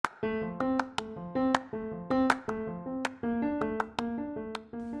Hey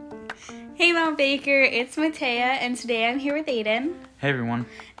Mount Baker, it's Mataya, and today I'm here with Aidan. Hey everyone.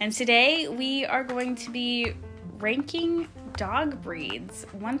 And today we are going to be ranking dog breeds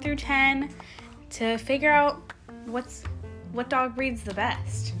 1 through 10 to figure out what dog breed's the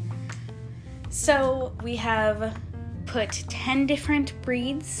best. So we have put 10 different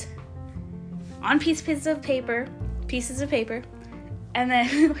breeds on pieces of paper, and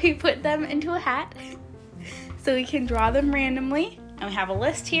then we put them into a hat so we can draw them randomly. And we have a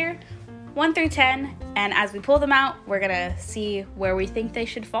list here, 1 through 10, and as we pull them out, we're gonna see where we think they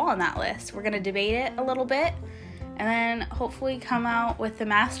should fall on that list. We're gonna debate it a little bit, and then hopefully come out with the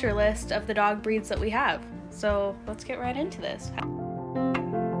master list of the dog breeds that we have. So let's get right into this.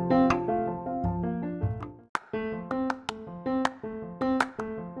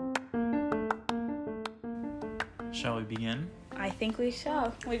 Shall we begin? I think we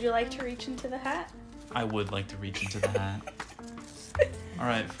shall. Would you like to reach into the hat? I would like to reach into the hat.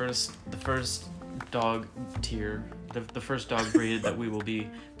 Alright, the first dog tier, the first dog breed that we will be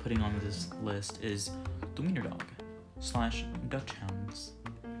putting on this list is the Wiener Dog / Dutch Hounds.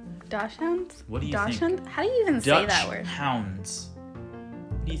 Dachshunds? What do you Dachshunds? think? How do you even say that word? Dutch Hounds.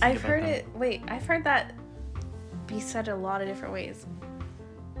 What do you think I've about heard them? I've heard that be said a lot of different ways.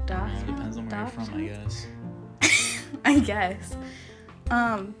 Depends on where you're from, I guess. I guess.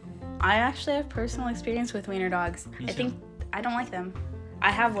 I actually have personal experience with wiener dogs. I think I don't like them.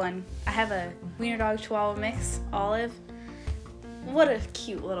 I have one. I have a wiener dog Chihuahua mix, Olive. What a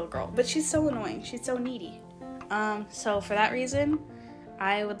cute little girl. But she's so annoying. She's so needy. So for that reason,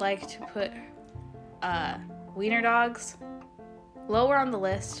 I would like to put wiener dogs lower on the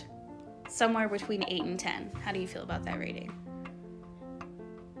list, somewhere between 8 and 10. How do you feel about that rating?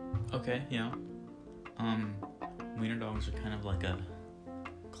 Okay, yeah. Wiener dogs are kind of like a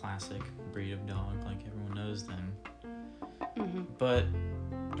classic breed of dog, like everyone knows them. Mm-hmm. But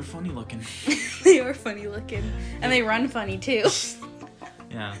they're funny looking. They are funny looking, and they run funny too.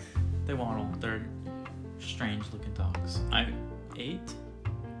 Yeah, they waddle. They're strange looking dogs. 8?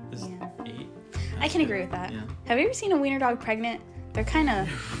 Is 8? I can agree with that. Yeah. Have you ever seen a wiener dog pregnant? They're kind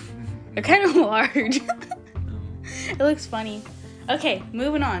of large. No. It looks funny. Okay,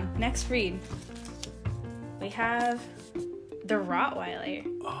 moving on. Next breed. We have the Rottweiler.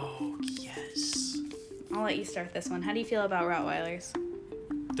 Oh, yes. I'll let you start this one. How do you feel about Rottweilers?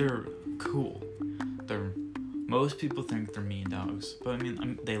 They're cool. Most people think they're mean dogs, but I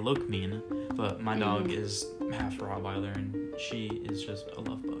mean, they look mean, but my dog is half Rottweiler, and she is just a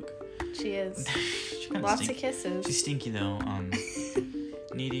love bug. She is. She Lots of kisses. She's stinky, though.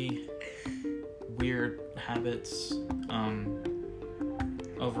 Needy, weird habits,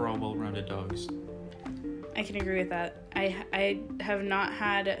 overall well-rounded dogs. I can agree with that. I have not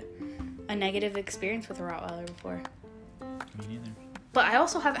had a negative experience with a Rottweiler before. Me neither. But I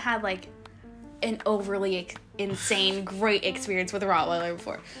also haven't had, like, an overly insane great experience with a Rottweiler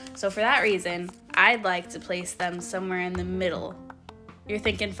before. So for that reason, I'd like to place them somewhere in the middle. You're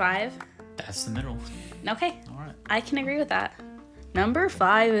thinking 5? That's the middle. Okay. All right. I can agree with that. Number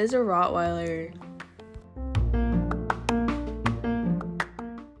 5 is a Rottweiler.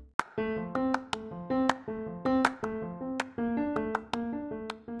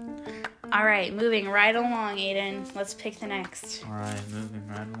 All right, moving right along, Aidan. Let's pick the next. All right, moving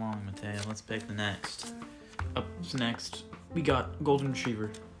right along, Mateo. Let's pick the next. Up next, we got Golden Retriever.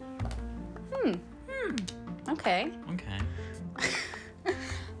 Okay. Okay.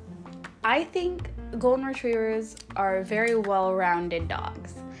 I think Golden Retrievers are very well-rounded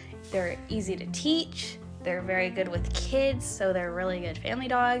dogs. They're easy to teach. They're very good with kids, so they're really good family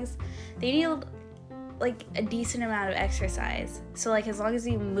dogs. They need like a decent amount of exercise. So like as long as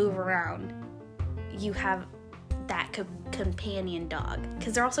you move around, you have that companion dog,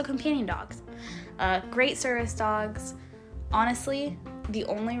 because they're also companion dogs. Great service dogs. Honestly, the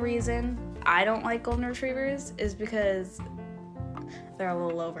only reason I don't like Golden Retrievers is because they're a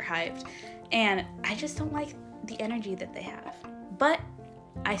little overhyped, and I just don't like the energy that they have. But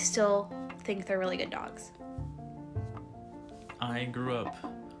I still think they're really good dogs. I grew up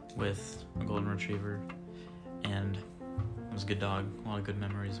with a Golden Retriever, and it was a good dog. A lot of good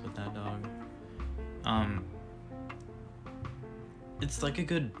memories with that dog. It's like a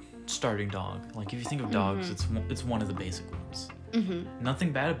good starting dog. Like if you think of dogs, it's one of the basic ones. Mm-hmm.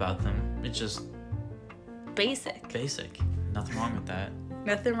 Nothing bad about them. It's just Basic. Nothing wrong with that.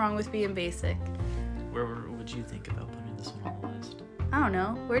 Nothing wrong with being basic. Where would you think about putting this one on the list? I don't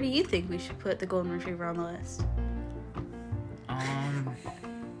know. Where do you think we should put the Golden Retriever on the list?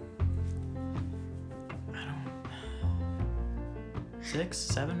 6,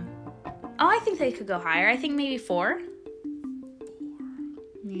 7? Oh, I think they could go higher. I think maybe 4.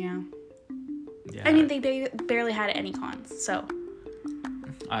 Yeah. Yeah. I mean, they barely had any cons, so.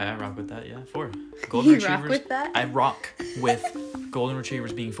 I rock with that, yeah. 4. You rock with that? I rock with golden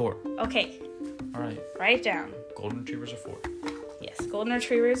retrievers being 4. Okay. All right. Write it down. Golden retrievers are 4. Yes, golden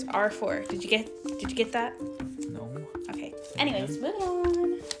retrievers are 4. Did you get that? No. Okay. Anyways, moving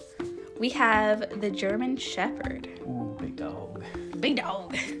on. We have the German Shepherd. Ooh, big dog. Big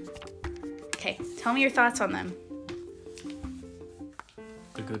dog. Okay, tell me your thoughts on them.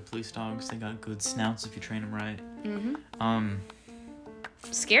 They're good police dogs. They got good snouts if you train them right. Mm-hmm.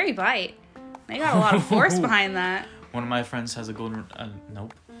 Scary bite. They got a lot of force behind that. One of my friends has a golden...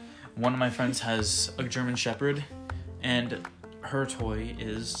 nope. One of my friends has a German Shepherd, and her toy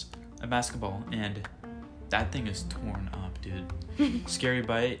is a basketball, and that thing is torn up, dude. Scary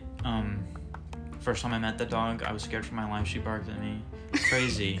bite. First time I met that dog, I was scared for my life. She barked at me. It's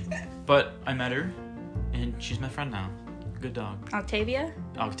crazy. But I met her, and she's my friend now. Good dog. Octavia,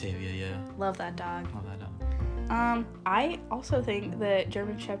 yeah. love that dog. Love that dog. I also think that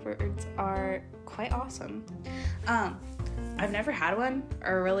German Shepherds are quite awesome. I've never had one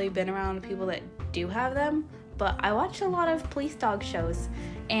or really been around people that do have them, but I watch a lot of police dog shows,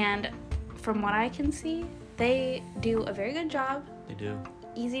 and from what I can see, they do a very good job. They do.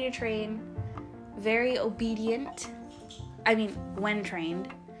 Easy to train, very obedient. I mean, when trained,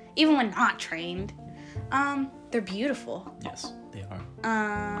 even when not trained. They're beautiful. Yes, they are.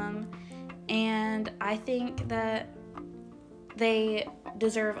 And I think that they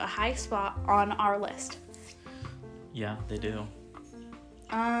deserve a high spot on our list. Yeah, they do.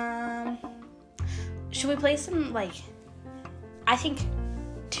 Should we place them, I think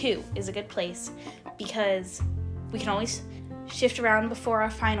 2 is a good place, because we can always shift around before our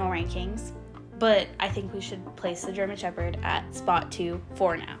final rankings, but I think we should place the German Shepherd at spot 2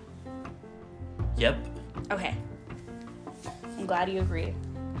 for now. Yep. Okay. I'm glad you agree.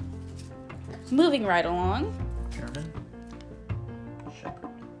 Moving right along. German Shepherd.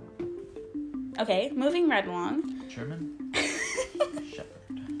 Okay, moving right along. German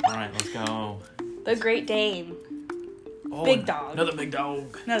Shepherd. All right, let's go. The Great Dane. Oh, Big dog. Another big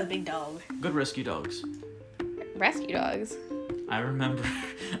dog. Another big dog. Good rescue dogs. Rescue dogs. I remember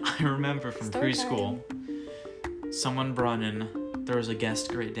from Story preschool, someone brought in, there was a guest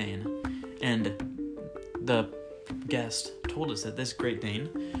Great Dane, and the guest told us that this Great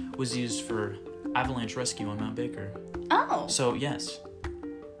Dane was used for avalanche rescue on Mount Baker. Oh. So, yes,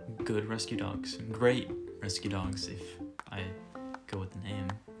 good rescue dogs. Great rescue dogs, if I go with the name.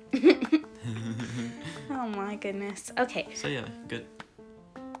 Oh my goodness. Okay. So, yeah, good.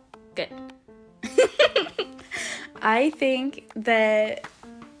 Good. I think that...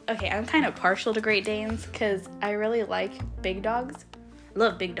 Okay, I'm kind of partial to Great Danes because I really like big dogs.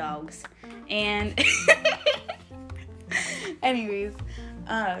 Love big dogs. And... Anyways,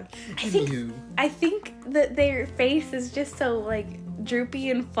 I think that their face is just so, droopy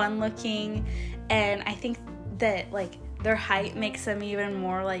and fun-looking. And I think that, their height makes them even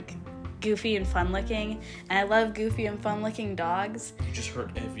more, goofy and fun-looking. And I love goofy and fun-looking dogs. You just hurt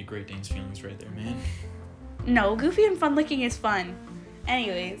every Great Dane's feelings right there, man. No, goofy and fun-looking is fun.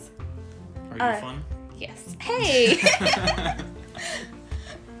 Anyways. Are you fun? Yes. Hey!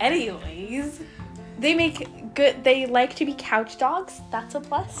 Anyways. They like to be couch dogs. That's a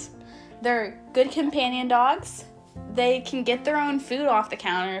plus. They're good companion dogs. They can get their own food off the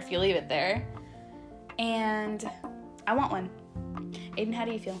counter if you leave it there. And I want one. Aiden, how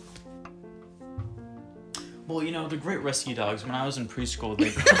do you feel? Well, the great rescue dogs, when I was in preschool,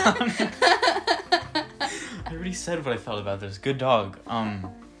 they I already said what I felt about this. Good dog.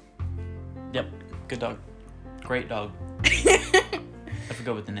 Yep, good dog. Great dog. I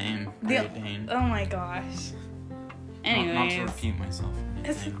forgot what the name. Great Dane. Oh my gosh. Anyways. Not to repeat myself or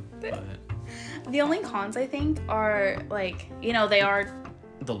anything, but... The only cons, I think, are, they are...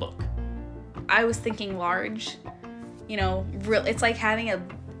 The look. I was thinking large. It's like having a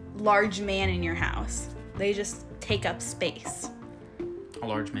large man in your house. They just take up space. A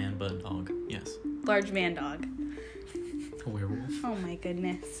large man, but a dog. Yes. Large man dog. A werewolf. Oh my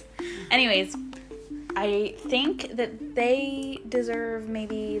goodness. Anyways, I think that they deserve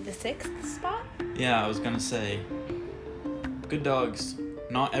maybe the 6th spot. Yeah, I was gonna say, good dogs.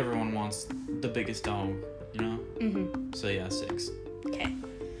 Not everyone wants the biggest dog, Mm-hmm. So yeah, 6. Okay.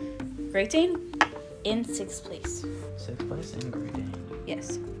 Great Dane in 6th place. 6th place in Great Dane.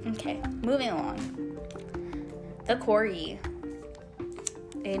 Yes. Okay. Moving along. The Corgi.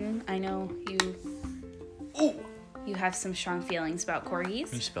 Aiden, I know you have some strong feelings about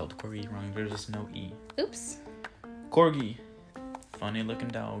corgis. You spelled corgi wrong. There's just no E. Oops. Corgi. funny looking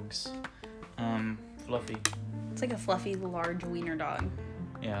dogs. Fluffy. It's like a fluffy, large wiener dog.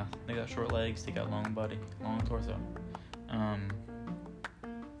 Yeah, they got short legs. They got long body, long torso. They're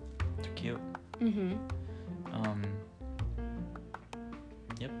cute. Mm-hmm.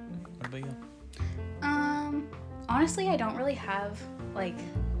 Yep. What about you? Honestly, I don't really have, like,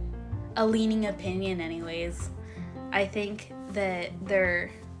 a leaning opinion anyways. I think that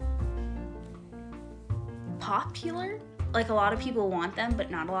they're popular. Like, a lot of people want them,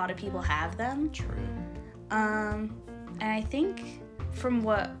 but not a lot of people have them. True. And I think from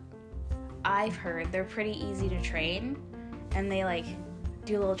what I've heard, they're pretty easy to train, and they, like,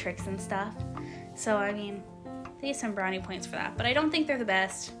 do little tricks and stuff. So, I mean, they get some brownie points for that, but I don't think they're the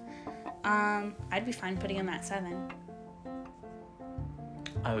best. I'd be fine putting them at 7.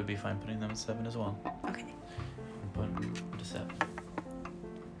 I would be fine putting them at 7 as well. Okay. I'm putting them to 7.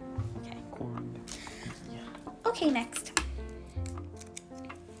 Okay. Cool. Yeah. Okay, next.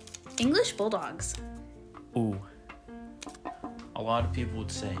 English Bulldogs. Ooh. A lot of people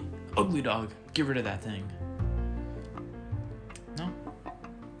would say, ugly dog, get rid of that thing. No.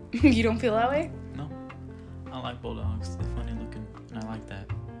 You don't feel that way? No. I like bulldogs. They're funny looking, and I like that.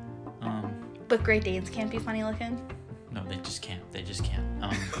 But Great Danes can't be funny looking? No, they just can't. They just can't.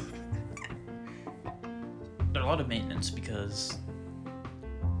 They're a lot of maintenance because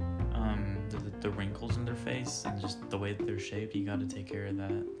the wrinkles in their face and just the way that they're shaped, you gotta take care of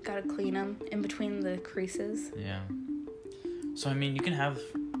that. Gotta clean them in between the creases. Yeah. So, I mean, you can have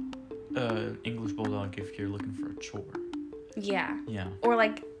English Bulldog if you're looking for a chore. Yeah. Yeah. Or,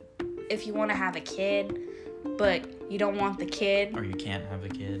 like, if you want to have a kid, but you don't want the kid. Or you can't have a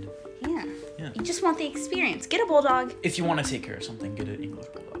kid. Yeah. Yeah. You just want the experience. Get a bulldog. If you want to take care of something, get an English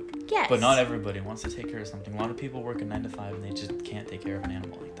Bulldog. Yes. But not everybody wants to take care of something. A lot of people work a 9 to 5 and they just can't take care of an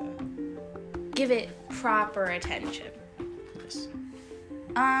animal like that. Give it proper attention. Yes.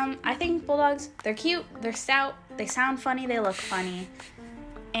 I think bulldogs, they're cute, they're stout, they sound funny, they look funny.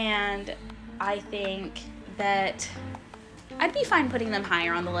 And I think that I'd be fine putting them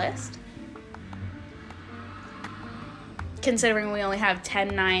higher on the list. Considering we only have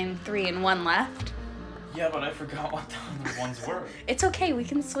 10, 9, 3, and 1 left. Yeah, but I forgot what the other ones were. It's okay, we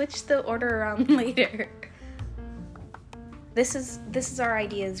can switch the order around later. This is our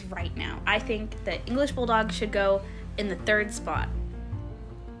ideas right now. I think that English Bulldog should go in the 3rd spot.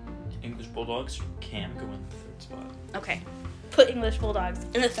 English Bulldogs can go in the 3rd spot. Okay. Put English Bulldogs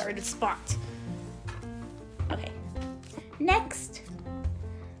in the 3rd spot. Okay. Next.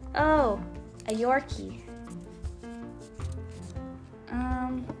 Oh, a Yorkie.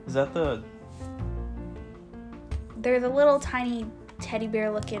 Is that the... They're the little tiny teddy bear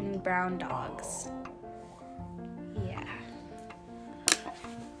looking brown dogs. Yeah.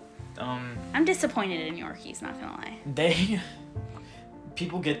 I'm disappointed in Yorkies, not gonna lie.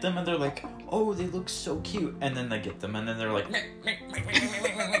 People get them and they're like, oh, they look so cute. And then they get them and then they're like,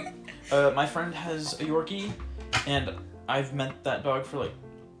 my friend has a Yorkie and I've met that dog for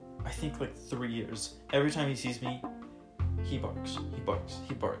I think 3 years. Every time he sees me, he barks, he barks,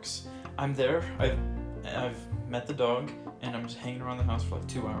 he barks. I'm there, I've met the dog and I'm just hanging around the house for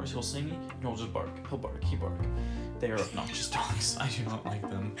 2 hours. He'll see me and he'll just bark. He'll bark, he bark. They are obnoxious dogs. I do not like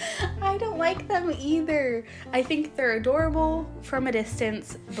them. I don't like them either. I think they're adorable from a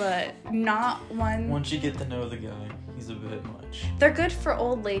distance, but not one. Once you get to know the guy, he's a bit much. They're good for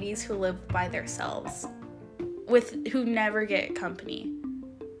old ladies who live by themselves, who never get company.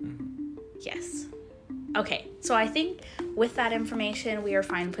 Mm-hmm. Yes. Okay, so I think with that information, we are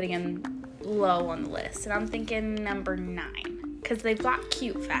fine putting them low on the list, and I'm thinking number 9 because they've got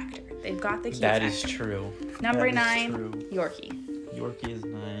cute factor. They've got the cute factor. That is true. Number that 9, true. Yorkie. Yorkie is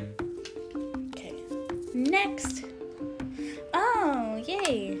 9. Okay. Next. Oh,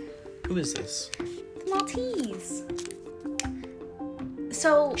 yay. Who is this? Maltese.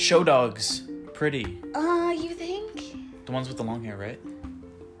 So. Show dogs. Pretty. You think? The ones with the long hair, right?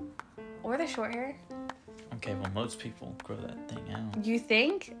 Or the short hair. Okay, well, most people grow that thing out. You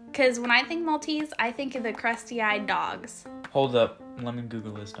think? Because when I think Maltese, I think of the crusty-eyed dogs. Hold up. Let me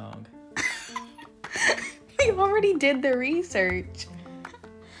Google this dog. We already did the research.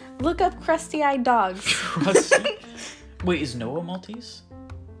 Look up crusty-eyed dogs. Crusty? Wait, is Noah Maltese?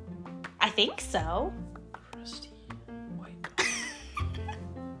 I think so. Crusty white dog.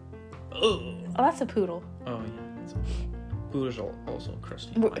 Oh, that's a poodle. Oh, yeah. It's a poodle. Poodles are also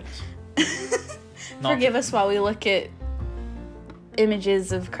crusty white. Forgive us while we look at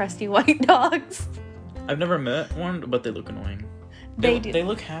images of crusty white dogs. I've never met one, but they look annoying. They do. They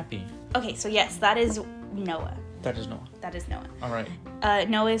look happy. Okay, so yes, that is Noah. That is Noah. That is Noah. All right.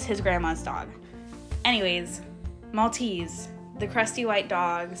 Noah is his grandma's dog. Anyways, Maltese. the crusty white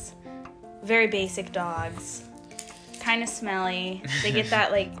dogs, very basic dogs, kind of smelly. They get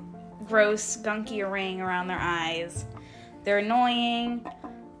that, like, gross, gunky ring around their eyes. They're annoying.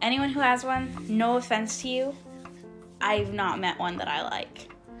 Anyone who has one, no offense to you, I've not met one that I like.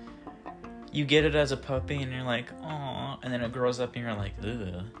 You get it as a puppy and you're like, aw, and then it grows up and you're like,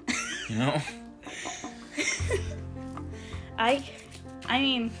 ugh, you know? I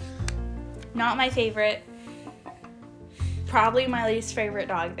mean, not my favorite. Probably my least favorite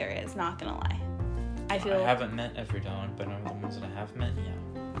dog there is, not gonna lie. I haven't met every dog, but out of the ones that I have met,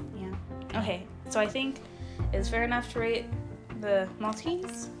 yeah. Okay, so I think it's fair enough to rate the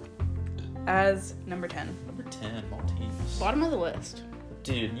Maltese as number 10. Number 10, Maltese. Bottom of the list.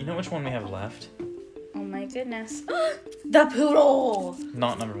 Dude, you know which one we have left? Oh my goodness. The poodle!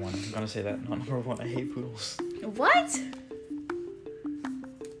 Not number 1. I'm gonna say that. Not number 1. I hate poodles. What?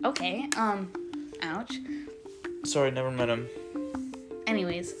 Okay, ouch. Sorry, never met him.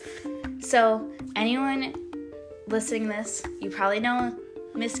 Anyways, so anyone listening to this, you probably know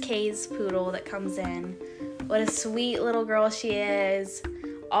Miss K's poodle that comes in. What a sweet little girl she is.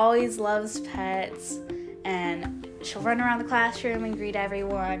 Always loves pets, and she'll run around the classroom and greet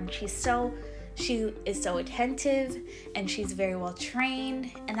everyone. She is so attentive, and she's very well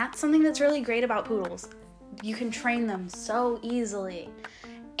trained, and that's something that's really great about poodles. You can train them so easily.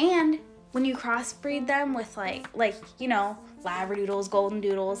 And when you crossbreed them with like you know, Labradoodles, Golden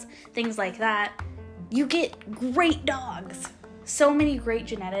Doodles, things like that, you get great dogs. So many great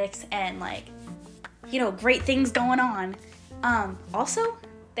genetics and, like, you know, great things going on. Also,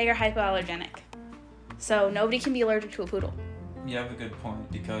 they are hypoallergenic. So nobody can be allergic to a poodle. You have a good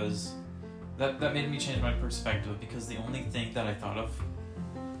point, because that made me change my perspective, because the only thing that I thought of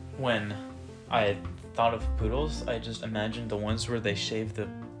when I thought of poodles, I just imagined the ones where they shave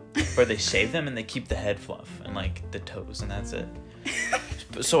them and they keep the head fluff and, like, the toes, and that's it.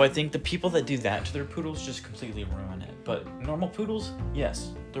 So I think the people that do that to their poodles just completely ruin it. But normal poodles,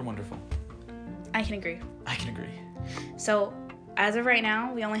 yes, they're wonderful. I can agree. So, as of right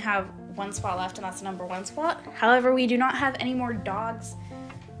now, we only have one spot left, and that's the number 1 spot. However, we do not have any more dogs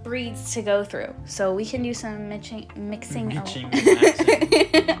breeds to go through. So we can do some mixing.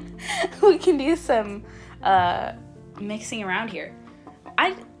 We can do some mixing around here.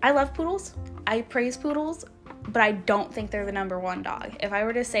 I love poodles. I praise poodles, but I don't think they're the number 1 dog. If I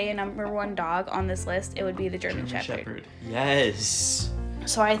were to say a number 1 dog on this list, it would be the German Shepherd. Yes.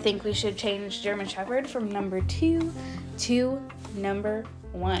 So I think we should change German Shepherd from number 2 to number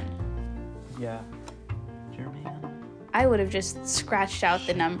 1. Yeah. German. I would have just scratched out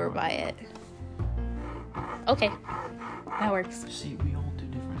the number by it. Okay. That works. See, we all do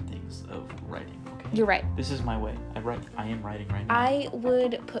different things of writing, okay? You're right. This is my way. I am writing right now. I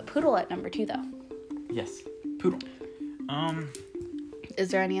would put poodle at number 2, though. Yes. Poodle. Is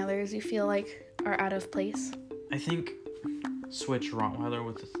there any others you feel like are out of place? I think switch Rottweiler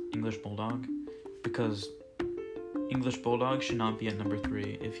with English Bulldog, because English Bulldog should not be at number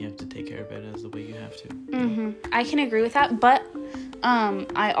 3 if you have to take care of it as the way you have to. Mm-hmm. I can agree with that, but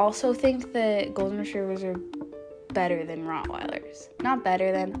I also think that Golden Retrievers are better than Rottweilers. Not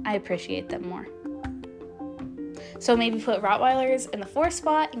better than, I appreciate them more. So maybe put Rottweilers in the 4th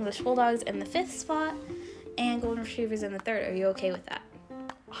spot, English Bulldogs in the 5th spot, and Golden Retrievers in the 3rd. Are you okay with that?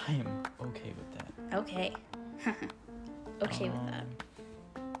 I am okay with that. Okay. Okay with that.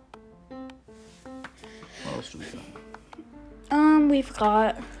 What else do we got? We've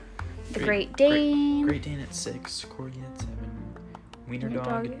got the Great Dane. Great Dane at 6, Corgi at 7, Wiener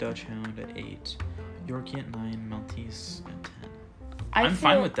Dog, Dutch Hound at 8, Yorkie at 9, Maltese at 10. I'm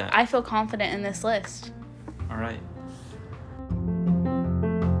fine with that. I feel confident in this list. All right.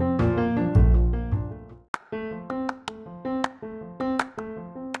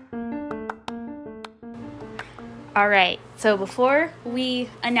 All right. So before we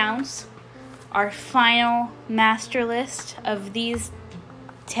announce our final master list of these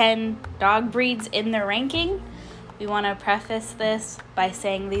 10 dog breeds in the ranking, we want to preface this by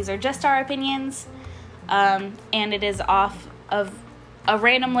saying these are just our opinions, and it is off of a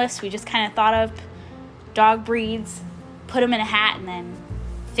random list we just kind of thought of dog breeds, put them in a hat, and then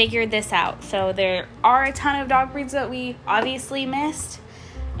figured this out. So there are a ton of dog breeds that we obviously missed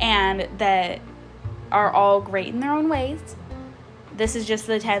and that are all great in their own ways. This is just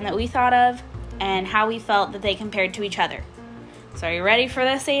the 10 that we thought of and how we felt that they compared to each other. So are you ready for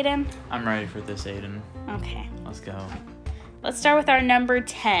this, Aidan? I'm ready for this, Aidan. Okay. Let's go. Let's start with our number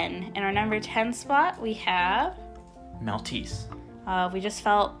 10. In our number 10 spot, we have Maltese. We just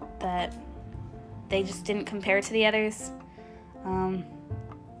felt that they just didn't compare to the others.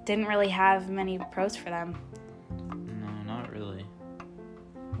 Didn't really have many pros for them. No, not really.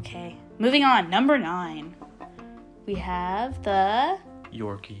 Okay. Moving on. Number 9. We have the...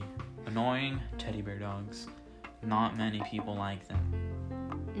 Yorkie. Annoying teddy bear dogs. Not many people like them.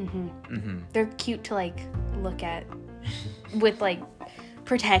 They're cute to, like, look at with, like,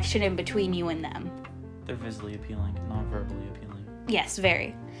 protection in between you and them. They're visually appealing, not verbally appealing. Yes,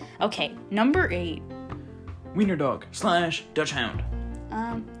 very. Okay, number 8. Wiener dog / Dutch hound.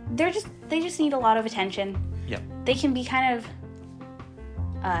 They just need a lot of attention. Yep. They can be kind of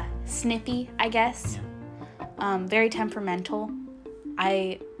snippy, I guess. Yeah. Very temperamental.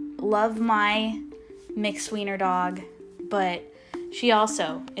 I love my mixed wiener dog, but she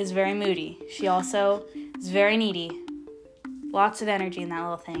also is very moody. She also is very needy. Lots of energy in that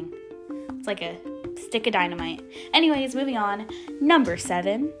little thing. It's like a stick of dynamite. Anyways, moving on. Number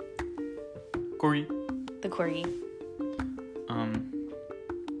 7. Corgi. The Corgi.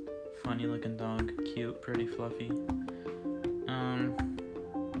 Funny looking dog. Cute, pretty fluffy.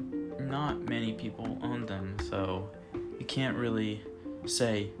 Not many people own them, so you can't really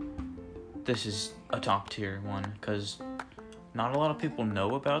say this is a top tier one, because not a lot of people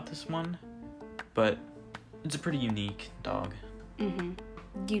know about this one, but it's a pretty unique dog.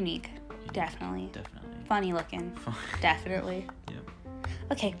 Unique. Definitely. Definitely. Funny looking. Definitely. Yep.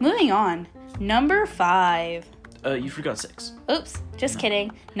 Okay, moving on. Number 5. You forgot 6. Oops, just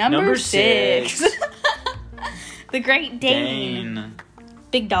kidding. Number 6. The Great Dane.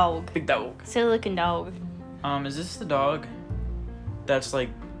 Big dog. Big dog. Silly looking dog. Is this the dog that's like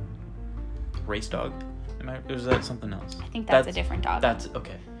race dog? Or is that something else? I think that's a different dog. That's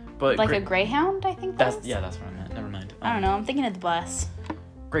okay. But like a greyhound, I think that's what I meant. Never mind. I don't know. I'm thinking of the bus.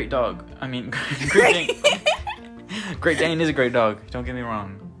 Great dog. I mean, Great Dane. Great Dane is a great dog. Don't get me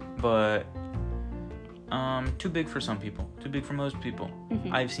wrong, but too big for some people. Too big for most people.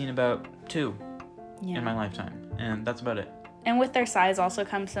 I've seen about 2 in my lifetime, and that's about it. And with their size also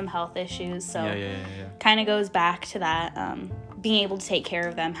comes some health issues, so yeah. kind of goes back to that, being able to take care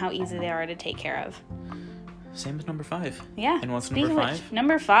of them, how easy they are to take care of. Same as number 5. Yeah. And what's Speaking number of which, 5?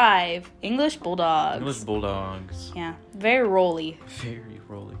 number 5, English Bulldogs. English Bulldogs. Yeah, very rolly. Very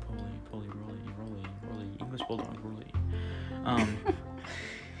roly, roly. English Bulldog, roly.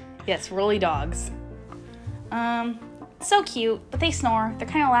 Yes, rolly dogs. So cute, but they snore. They're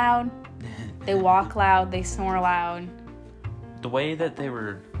kind of loud. They walk loud. They snore loud. The way that they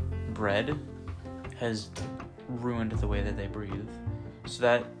were bred has ruined the way that they breathe. So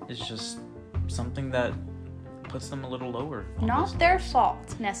that is just something that puts them a little lower. Not their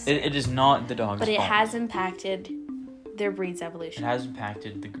fault, necessarily. It is not the dog's fault. But it has impacted their breed's evolution. It has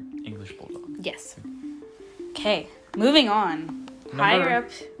impacted the English Bulldog. Yes. Okay, moving on. Higher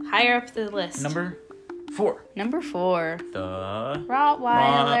up the list. Number 4. Number 4. The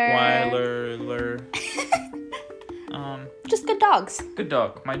Rottweiler. Just good dogs. Good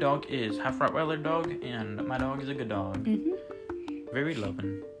dog. My dog is half Rottweiler dog, and my dog is a good dog. Very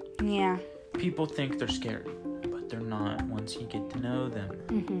loving. Yeah. People think they're scary, but they're not once you get to know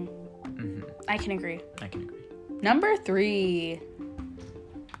them. I can agree. Number 3.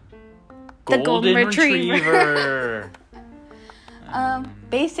 The Golden Retriever.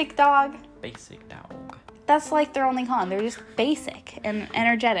 Basic dog. Basic dog. That's like their only con. They're just basic and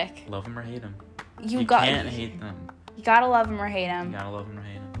energetic. Love them or hate them. You can't hate them. You gotta love them or hate them. You gotta love them or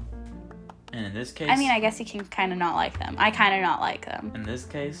hate them. And in this case... I mean, I guess you can kind of not like them. I kind of not like them. In this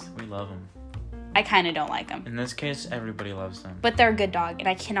case, we love them. I kind of don't like them. In this case, everybody loves them. But they're a good dog, and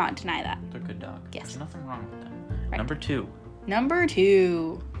I cannot deny that. They're a good dog. Yes. There's nothing wrong with them. Right. Number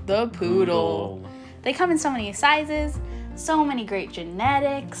 2. The Poodle. They come in so many sizes, so many great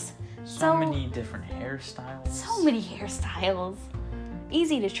genetics. So many different hairstyles. So many hairstyles.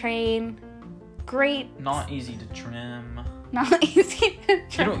 Easy to train. Great. Not easy to trim. Not easy to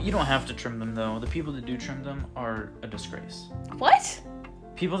trim. You don't have to trim them, though. The people that do trim them are a disgrace. What?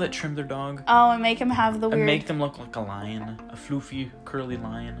 People that trim their dog. Oh, and make him have the weird... And make them look like a lion. A floofy, curly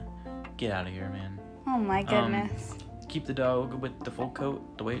lion. Get out of here, man. Oh, my goodness. Keep the dog with the full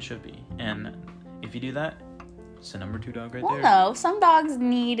coat the way it should be. And if you do that, it's the number 2 dog right there. Well, no. Some dogs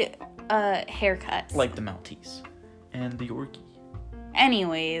need haircuts. Like the Maltese. And the Yorkie.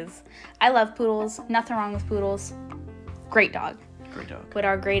 Anyways, I love poodles. Nothing wrong with poodles. Great dog. Great dog. But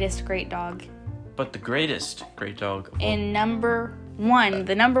our greatest great dog. But the greatest great dog. In number 1,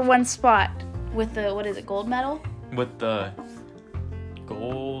 the number 1 spot with the, what is it, gold medal? With the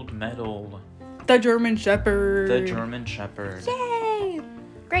gold medal. The German Shepherd. The German Shepherd. Yay!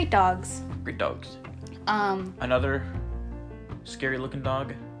 Great dogs. Great dogs. Another scary looking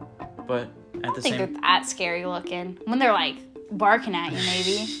dog, but I think they're that scary looking. When they're like barking at you,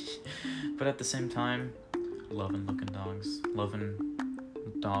 maybe. But at the same time, loving looking dogs. Loving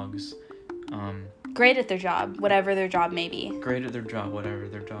dogs. Great at their job, whatever their job may be. Great at their job, whatever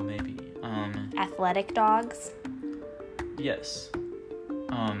their job may be. Athletic dogs. Yes.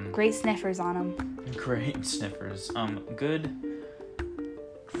 Great sniffers on them. Great sniffers. Good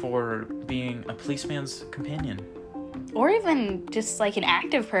for being a policeman's companion. Or even just like an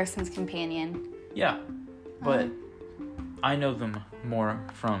active person's companion. Yeah, but I know them more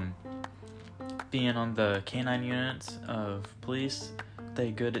from being on the canine units of police.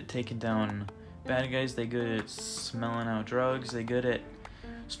 They good at taking down bad guys. They good at smelling out drugs. They good at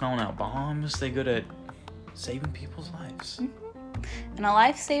smelling out bombs. They good at saving people's lives. And a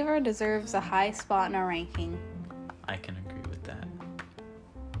lifesaver deserves a high spot in our ranking. I can agree with that.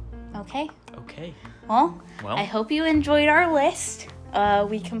 Okay. Okay. Well, I hope you enjoyed our list.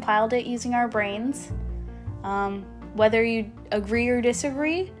 We compiled it using our brains. Whether you agree or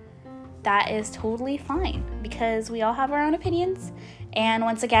disagree, that is totally fine because we all have our own opinions. And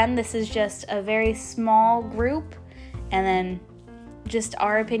once again, this is just a very small group and then just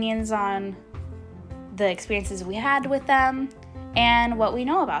our opinions on the experiences we had with them and what we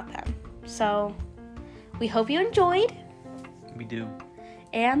know about them. So we hope you enjoyed. We do.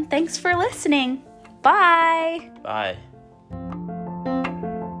 And thanks for listening. Bye. Bye.